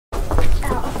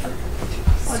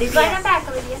Please line up back,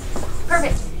 Olivia.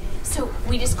 Perfect. So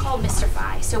we just called Mr.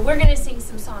 Phi. So we're gonna sing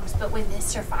some songs, but when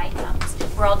Mr. Phi comes,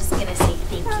 we're all just gonna say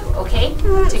thank you, okay?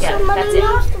 Together. That's it.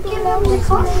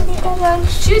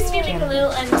 She was feeling a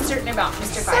little uncertain about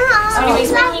Mr. Phi. So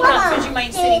anyways, when he comes, would you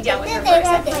mind sitting down with her for a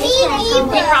second?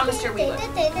 We promised her we would.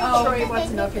 Oh, Troy wants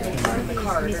to know if you're going to order the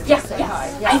card. Yeah.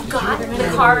 I've got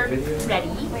the card ready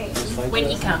when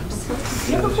he comes.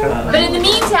 But in the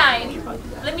meantime,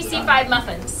 let me see 5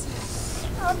 muffins.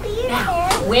 Now,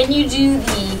 when you do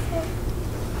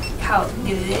how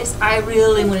good it is, I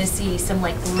really want to see some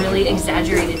like really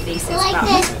exaggerated faces. Like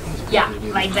this? Yeah,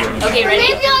 like that. Okay,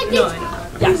 ready? Maybe like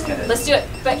this. Yeah, let's do it.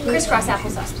 But crisscross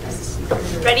applesauce, please.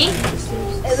 Ready?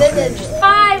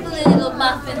 5 little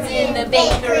muffins in the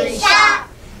bakery shop.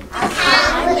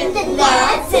 With the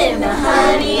nuts and the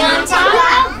honey on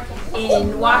top.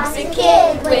 In walks a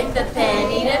kid with a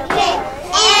penny to pay.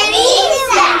 And eats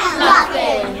that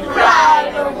muffin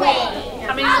right away.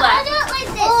 How many left?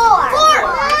 4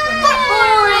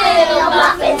 little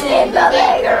muffins in the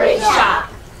bakery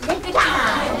shop. The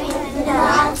kind with the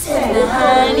nuts and the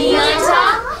honey on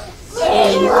top.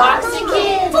 In walks a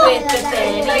kid with a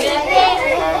penny to pay.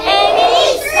 And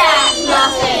eats that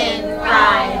muffin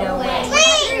right away.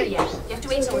 You have to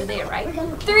wait till we're there, right? 3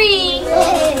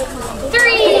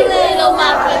 little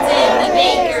muffins in the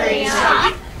bakery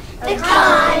shop. The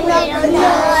kind with the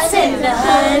nuts and the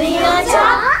honey on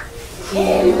top.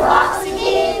 In walks a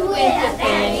kid with a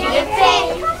penny to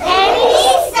pay. And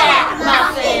eats that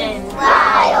muffin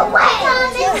right away.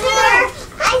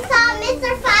 I saw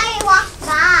Mr. Phi walk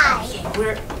by.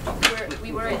 Okay, we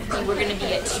were gonna be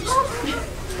at 2.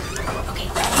 Okay.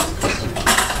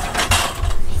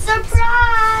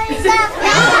 Surprise!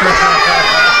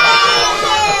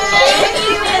 Thank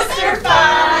you, Mr. Phi.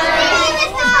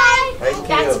 Thank you.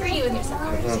 That's for you and your son.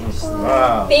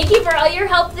 Wow. Thank you for all your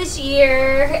help this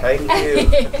year. Thank you.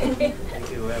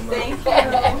 Thank you, Emma. Thank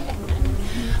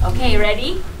you. Okay,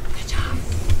 ready? Good job.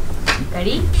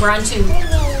 Ready? We're on 2. 2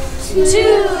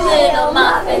 little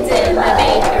muffins in the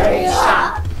bakery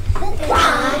shop. The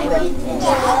kind with the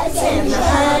nuts and the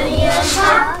honey on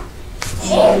top.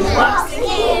 In walks a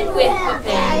kid with a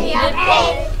penny to pay.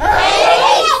 And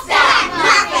eats that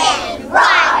muffin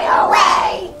right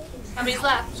away. How many's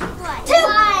left? 2.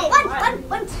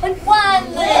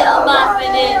 1 little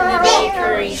muffin in the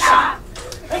bakery shop.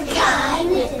 The kind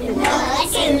with the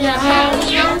nuts and the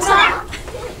honey on top.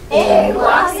 In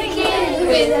walks a kid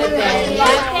with a penny to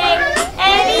pay.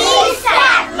 And eats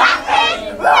that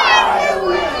muffin right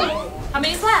away. How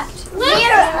many's left? 0.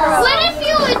 What if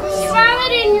you would throw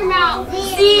it in your mouth?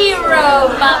 0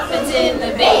 muffins in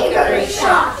the bakery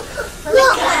shop. The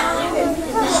kind with the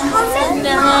nuts and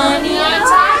the honey on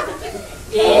top.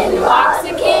 In walks a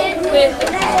kid with a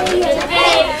penny to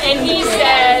pay. And he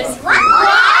says, what?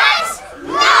 No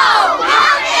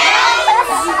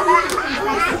muffins!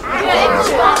 Good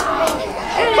job.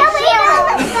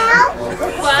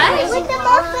 What? With the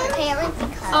muffin?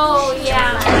 Oh,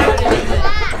 yeah. I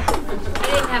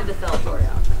didn't have the felt for it.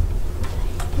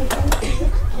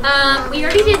 We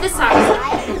already did the song. I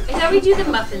thought we'd do the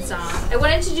muffin song. I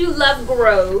wanted to do Love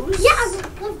Grows. Yeah,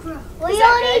 Love Grows. We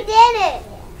already did it.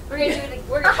 We're going to do it.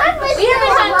 We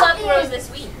haven't done Love Grows this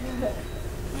week.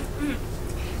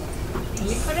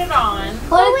 You put it on.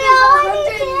 But we already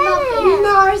did it.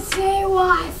 Mercy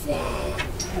Watson.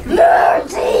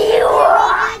 Mercy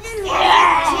Watson.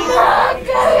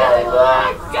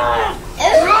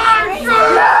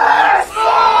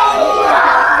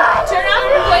 Turn off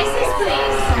your voices,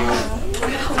 please.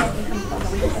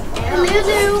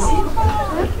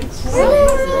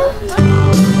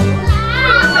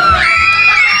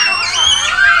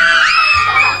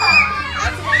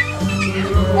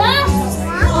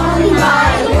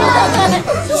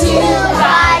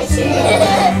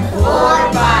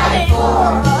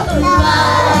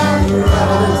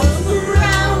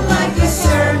 Round like a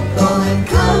circle and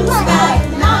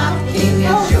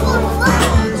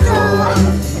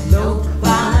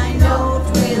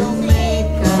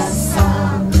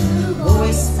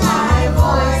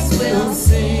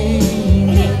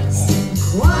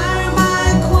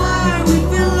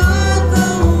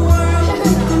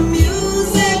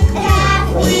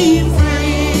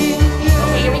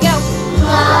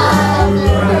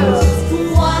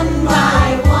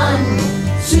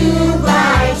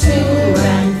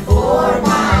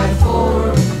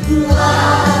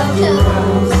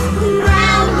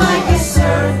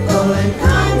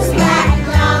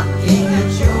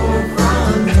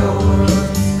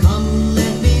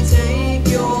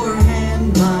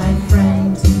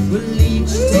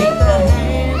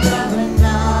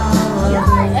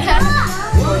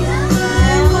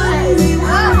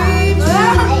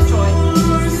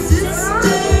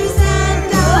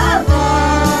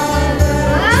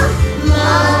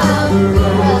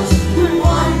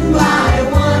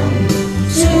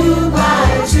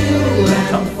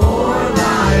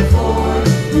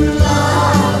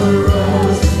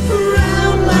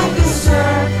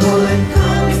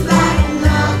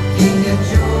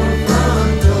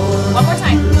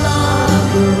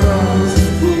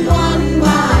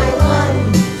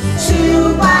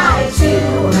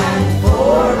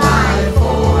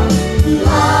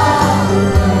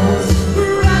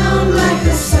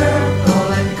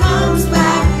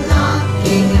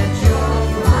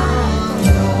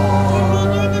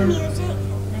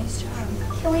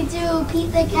we do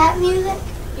Pete the Cat music?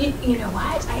 You know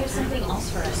what? I have something else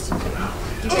for us to do.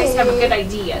 You guys have good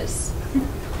ideas.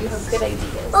 You have good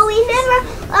ideas. Well, we never,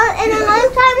 in a long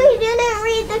time we didn't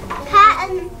read the cat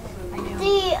and I know.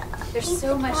 the... There's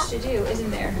so much to do,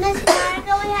 isn't there? Miss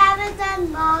Margo, we haven't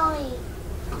done Molly.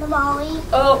 The Molly.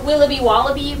 Oh, Willoughby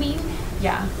Wallaby, you mean?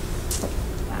 Yeah.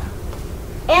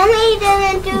 And we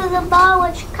didn't do the ball,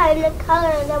 which kind of color,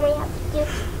 and then we have to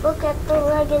look at the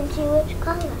leg and see which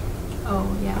color.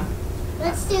 Oh, yeah.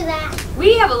 Let's do that.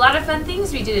 We have a lot of fun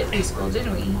things we did at preschool,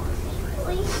 didn't we?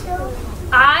 We still...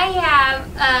 I have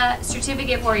a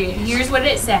certificate for you. Here's what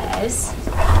it says.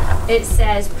 It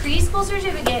says, preschool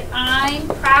certificate, I'm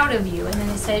proud of you. And then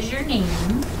it says your name.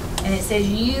 And it says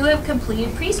you have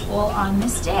completed preschool on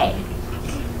this day.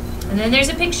 And then there's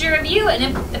a picture of you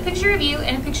and a picture of you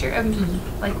and a picture of me,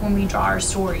 like when we draw our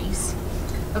stories.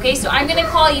 Okay, so I'm gonna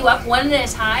call you up one at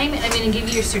a time and I'm gonna give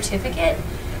you your certificate.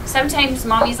 Sometimes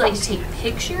mommies like to take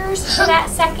pictures for that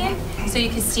second, so you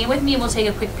can stand with me and we'll take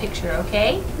a quick picture,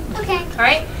 okay? Okay. All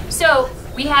right, so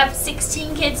we have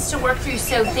 16 kids to work through,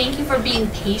 so thank you for being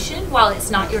patient while it's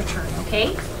not your turn,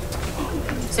 okay?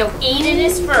 So Aiden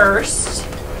is first.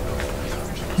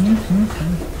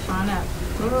 On up.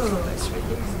 Ooh, it's right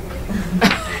there.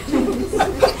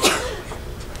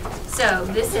 So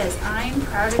this says, I'm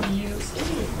proud of you.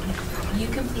 You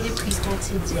completed preschool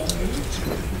today.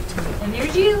 And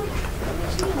there's you.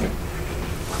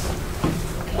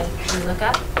 Okay, can you look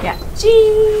up? Yeah.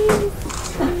 Cheese.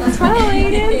 Smile,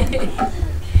 Aiden.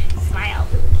 Smile.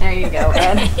 There you go,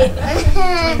 Ed. Put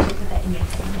that in your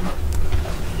hand.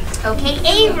 Okay,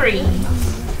 Avery.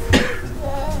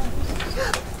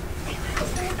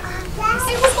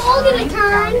 Hold it a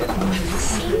time.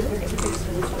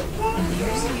 And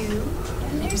there's you.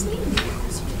 And there's me.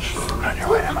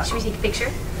 Should we take a picture?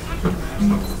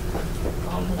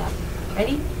 Hold it up.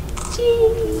 Ready?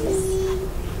 Cheese.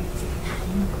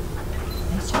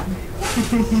 Nice job.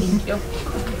 Thank you.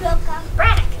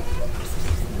 Braddock.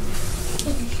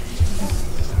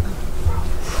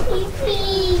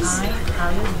 I'm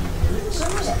proud of you.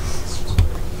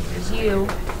 There's you.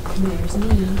 And there's me.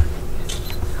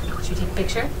 Should we take a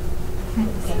picture?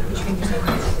 Okay, put your fingers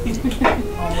over.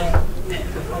 All the way.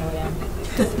 All the way down.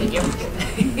 Thank you.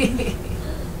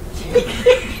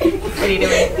 What are you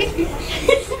doing?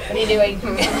 What are you doing?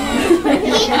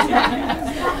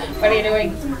 What are you doing?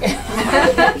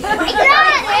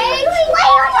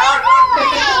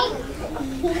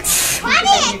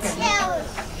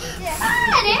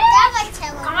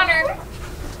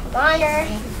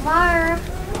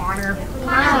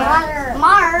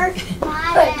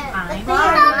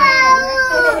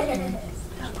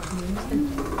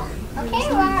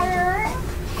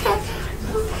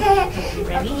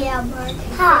 Ready? Yeah, Mark.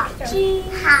 Ha. Cheese.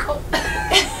 Ha.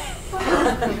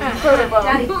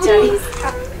 Daddy. Daddy.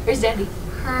 Where's Daddy?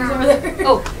 He's over there.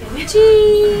 Oh,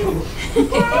 cheese.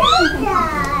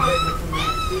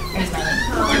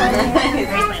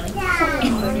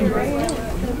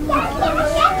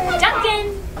 Duncan.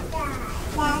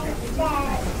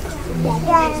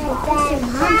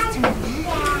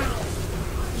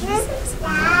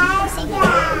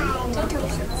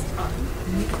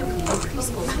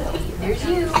 There's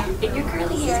you in your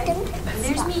curly hair. And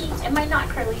there's me and my not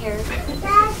curly hair.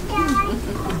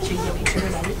 Should you get a picture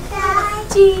of Daddy?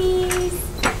 Cheese.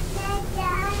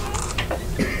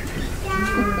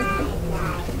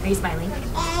 Are you smiling?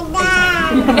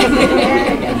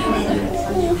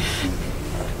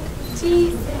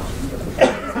 Cheese.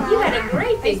 You had a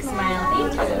great big smile.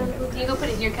 Thank you. Can you go put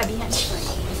it in your cubby hand?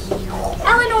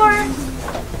 Eleanor.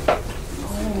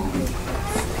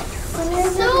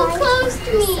 So close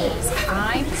to me.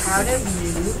 I'm proud of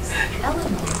you,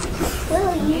 Eleanor.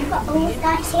 Well, you almost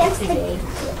got a chance to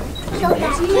show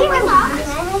that camera.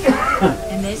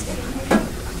 And there's going to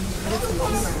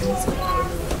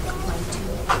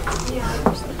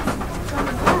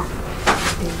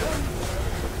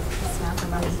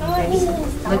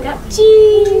look up.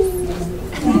 Cheese.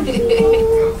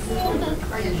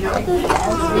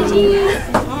 Cheese.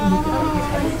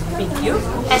 Thank you.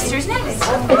 Esther's next.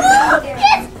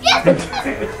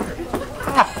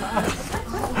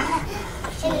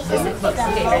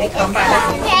 Okay, ready? Come back.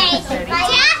 Okay.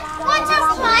 Dad, what's a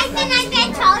slide and I get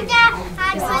told that I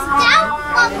was down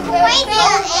on the radio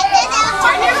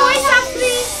Turn your voice up,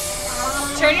 please.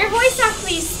 Turn your voice up,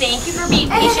 please. Thank you for being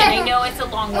patient. I know it's a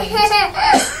long wait. It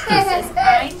says,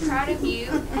 I'm proud of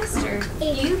you, Esther.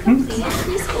 You completed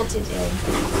preschool today.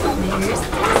 There's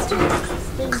Esther.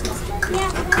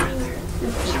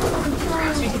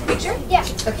 Should we take a picture? Yeah.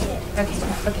 Okay.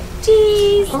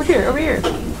 Cheese. Over here.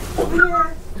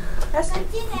 Esther.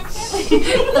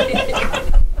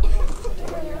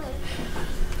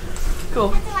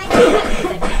 Cool.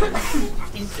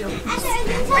 Thank you.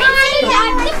 Right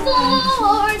on the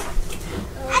floor.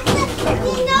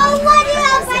 You know what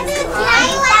else? I did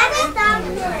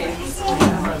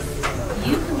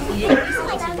You completed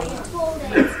preschool.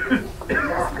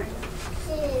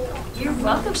 You're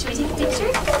welcome. Should we take a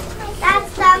picture? That's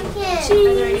Duncan.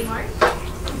 Are there any more?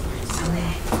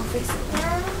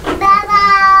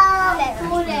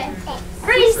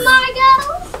 Grace Margot.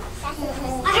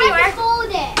 I There you have are. to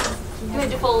fold it. You had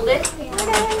to fold it.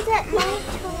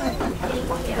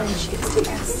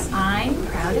 I'm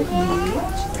proud of you,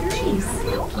 Grace.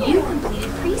 You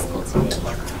completed preschool today.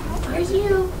 Where's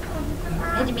you? I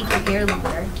had to make your hair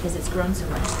longer because it's grown so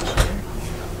much this year.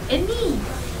 And me.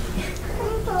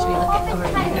 Should we look at over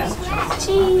there?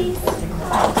 Cheese.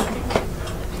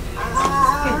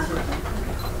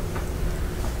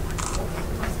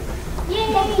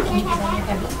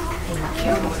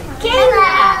 Kayla.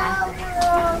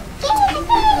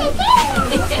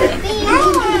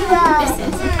 This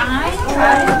is I'm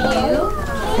proud of you,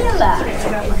 Kayla.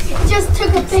 Just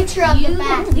took a picture of the You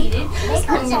back. completed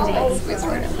preschool today.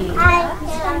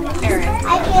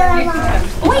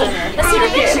 Wait, let's take a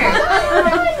picture.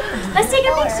 Let's take a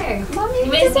picture.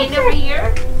 You may stand over here.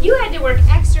 You had to work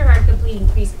extra hard completing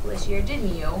preschool this year,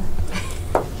 didn't you?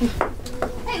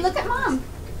 Hey, look at Mom.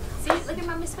 See, look at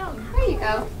Mama's phone. There you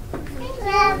go. Can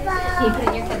you put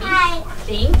in your cubby?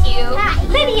 Thank you.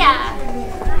 Lydia.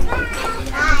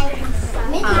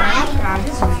 I'm proud of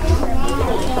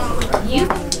you. You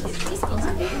completed preschool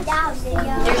today.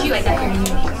 There's you. I got your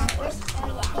name.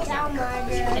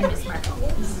 And Miss Marco.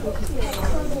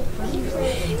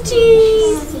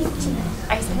 Cheese.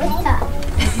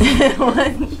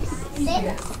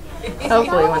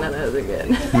 Hopefully one of those are good.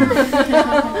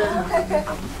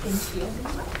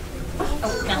 Oh,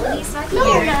 Melody's not here.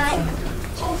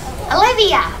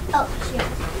 Olivia. Oh,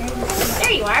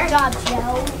 There you are. job,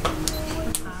 Joe.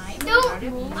 I'm proud of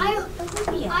you.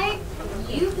 I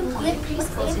You completed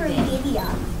preschool today.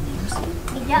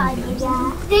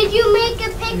 Did you make a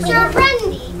picture of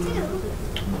Randy too?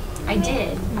 I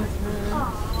did.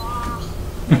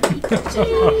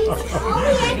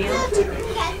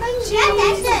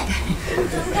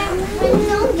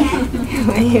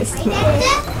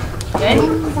 Good?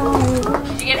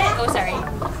 Did you get it? Oh, sorry.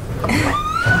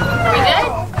 Are we good?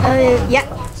 Yeah.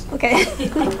 Okay.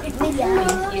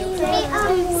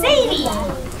 Sadie.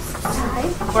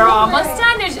 We're almost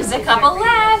done. There's just a couple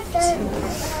left.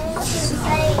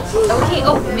 Okay.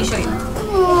 Oh, let me show you.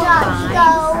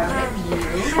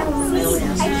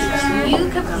 You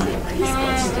completed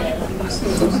preschool today.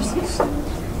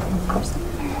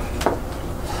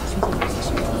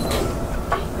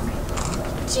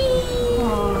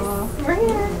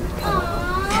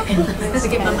 Let's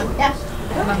give Mama. Yeah.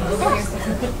 Mama over here.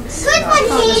 Good one,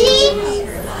 Katie.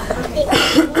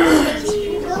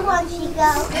 Good one, Chico.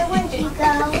 Good one,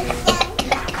 Chico.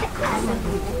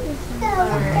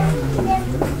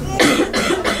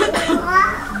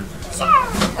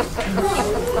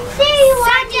 There you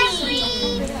are, Jeffrey.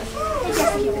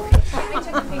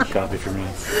 Copy for me.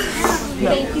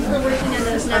 Thank you for working on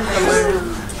those numbers.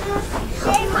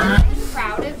 I'm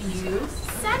proud of you,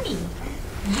 Sunny.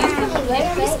 You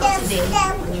completed preschool today.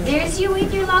 There's you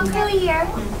with your long curly hair.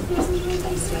 That's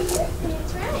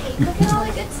right. Look at all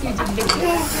the good stuff.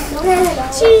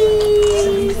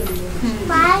 Cheese.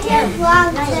 My hair's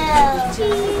long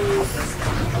too.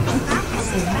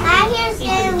 My hair's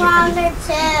getting longer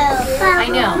too. I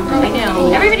know.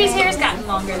 Everybody's hair's gotten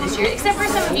longer this year, except for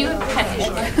some of you who cut it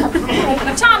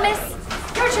short. Thomas,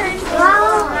 your turn.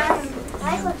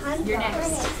 You're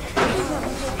next.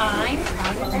 I'm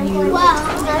proud of you. Well,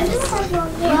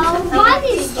 mine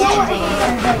is getting.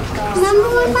 Remember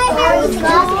when my hair was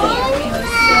long?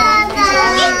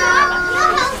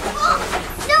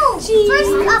 No,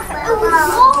 first up, it was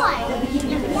long.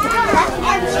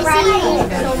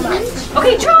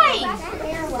 Okay, Troy!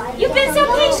 You've been so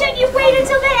patient. You've waited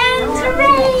till the end.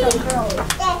 Hooray!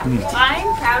 I'm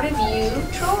proud of you,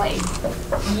 Troy.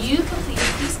 You completed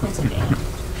preschool today.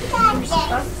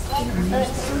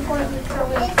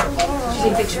 Should we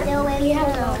take a picture?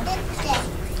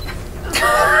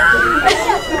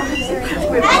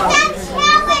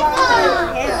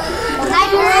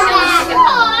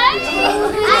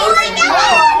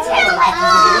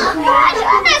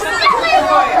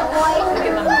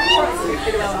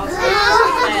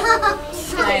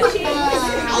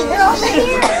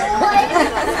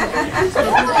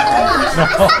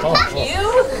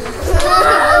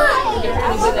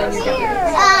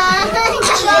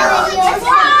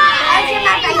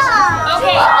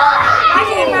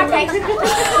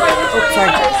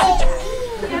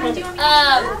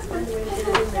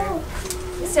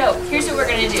 So here's what we're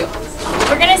gonna do.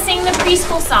 We're gonna sing the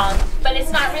preschool song, but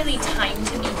it's not really time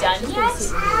to be done yet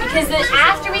because then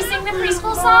after we sing the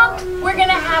preschool song, we're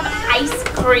gonna have ice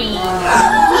cream.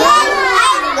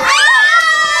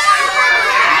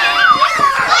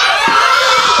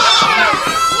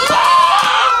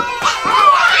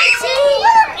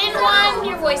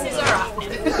 Your voices are off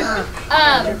now.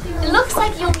 It looks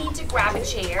like you'll need to grab a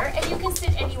chair, and you can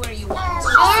sit anywhere you want.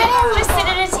 Just sit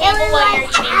at a table while you're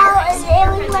eating your ice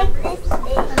cream. It was like this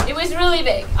big. It was really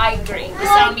big. I agree. The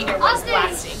sound meter was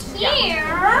blasting.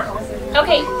 Yeah.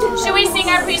 Okay, should we sing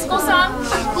our preschool song?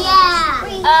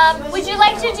 Yeah. Would you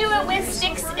like to do it with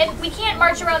sticks? And we can't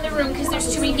march around the room because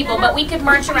there's too many people, but we could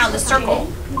march around the circle.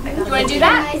 Do you want to do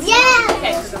that? Yeah.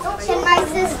 Okay. Can my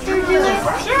sister do it?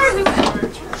 Sure.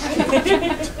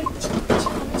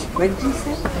 What did you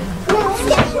say?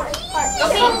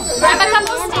 Okay, grab a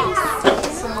couple sticks.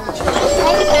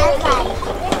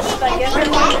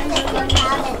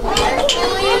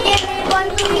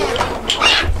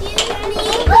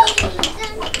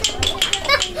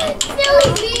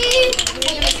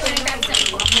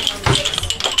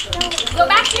 Go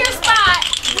back to your spot.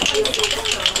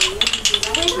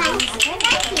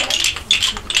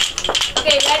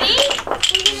 Okay, ready?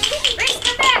 Grace,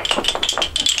 come back.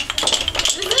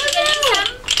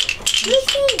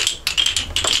 Lucy.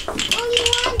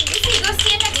 Go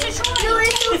stand next to Troy.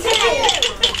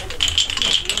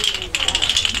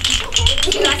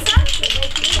 You got some?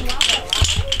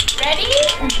 Ready?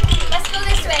 Let's go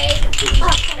this way.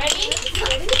 Ready?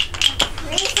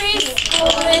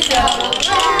 Preschool is over.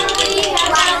 We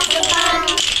have lots of fun.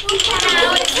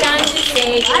 Now it's time to say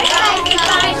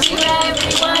goodbye to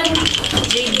everyone.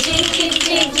 Jig, jig, jig,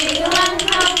 jig,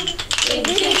 jig-a-lung-ho. Jig,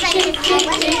 jig, jig, jig,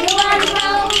 jig-a-lung-ho.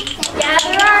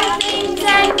 Gather our things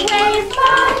and wave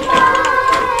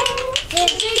bye-bye. Jig,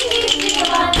 jig, jig,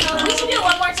 jig-a-lung-ho. We should do it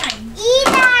one more time.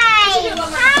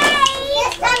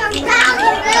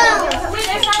 Wait,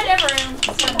 there's not enough room.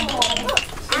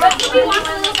 But can we walk a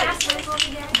little faster?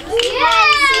 Yeah!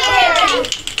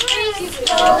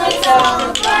 Preschool is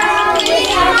over. We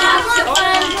have lots of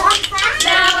fun.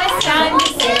 Now it's time to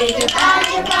say goodbye,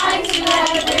 goodbye to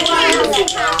everyone.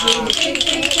 Jig, jig,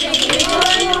 jig, jig,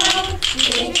 jig-a-lung-ho.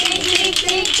 Jig, jig, jig,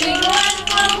 jig,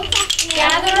 jig-a-lung-ho.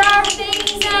 Gather our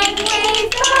things and wave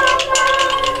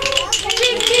bye-bye.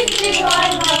 Jig, jig,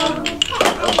 jig-a-lung-ho.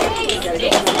 Okay,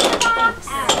 sticks in the box.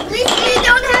 We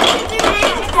don't have to do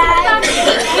name tags.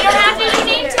 You don't have to do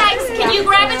name tags. Can you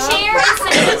grab a chair and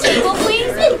sit at the table,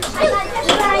 please?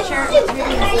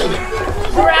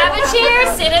 Grab a chair,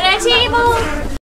 sit at a table.